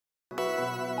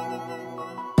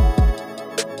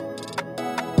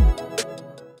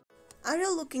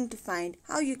you looking to find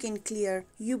how you can clear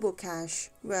Yubo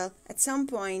cache? Well, at some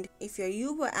point, if your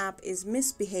Yubo app is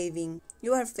misbehaving,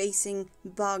 you are facing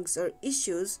bugs or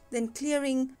issues, then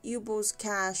clearing Yubo's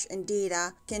cache and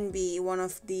data can be one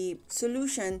of the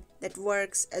solution that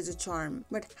works as a charm.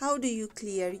 But how do you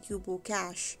clear Yubo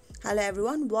cache? Hello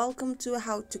everyone, welcome to a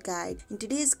how-to guide. In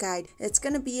today's guide, it's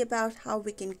gonna be about how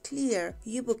we can clear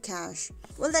Yubo cache.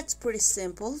 Well, that's pretty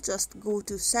simple. Just go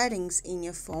to settings in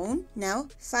your phone. Now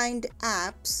find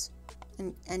apps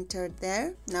and enter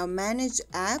there. Now manage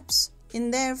apps.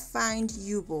 In there find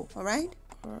Yubo, alright?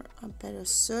 Or a better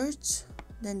search,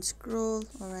 then scroll.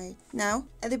 Alright, now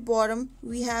at the bottom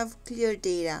we have clear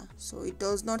data, so it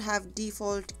does not have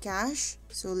default cache,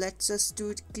 so let's just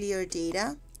do it clear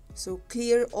data. So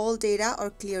clear all data or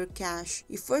clear cache.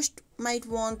 You first might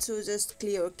want to just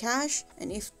clear cache,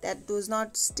 and if that does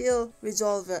not still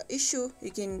resolve the issue,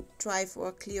 you can try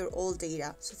for clear all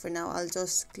data. So for now I'll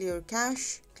just clear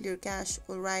cache.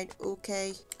 Alright,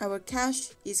 okay, our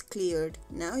cache is cleared.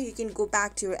 Now you can go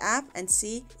back to your app and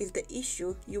see if the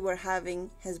issue you were having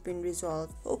has been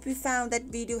resolved. Hope you found that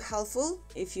video helpful.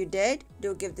 If you did,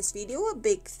 do give this video a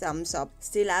big thumbs up.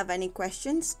 Still have any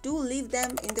questions? Do leave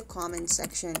them in the comment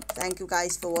section. Thank you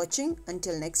guys for watching.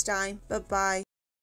 Until next time, bye bye.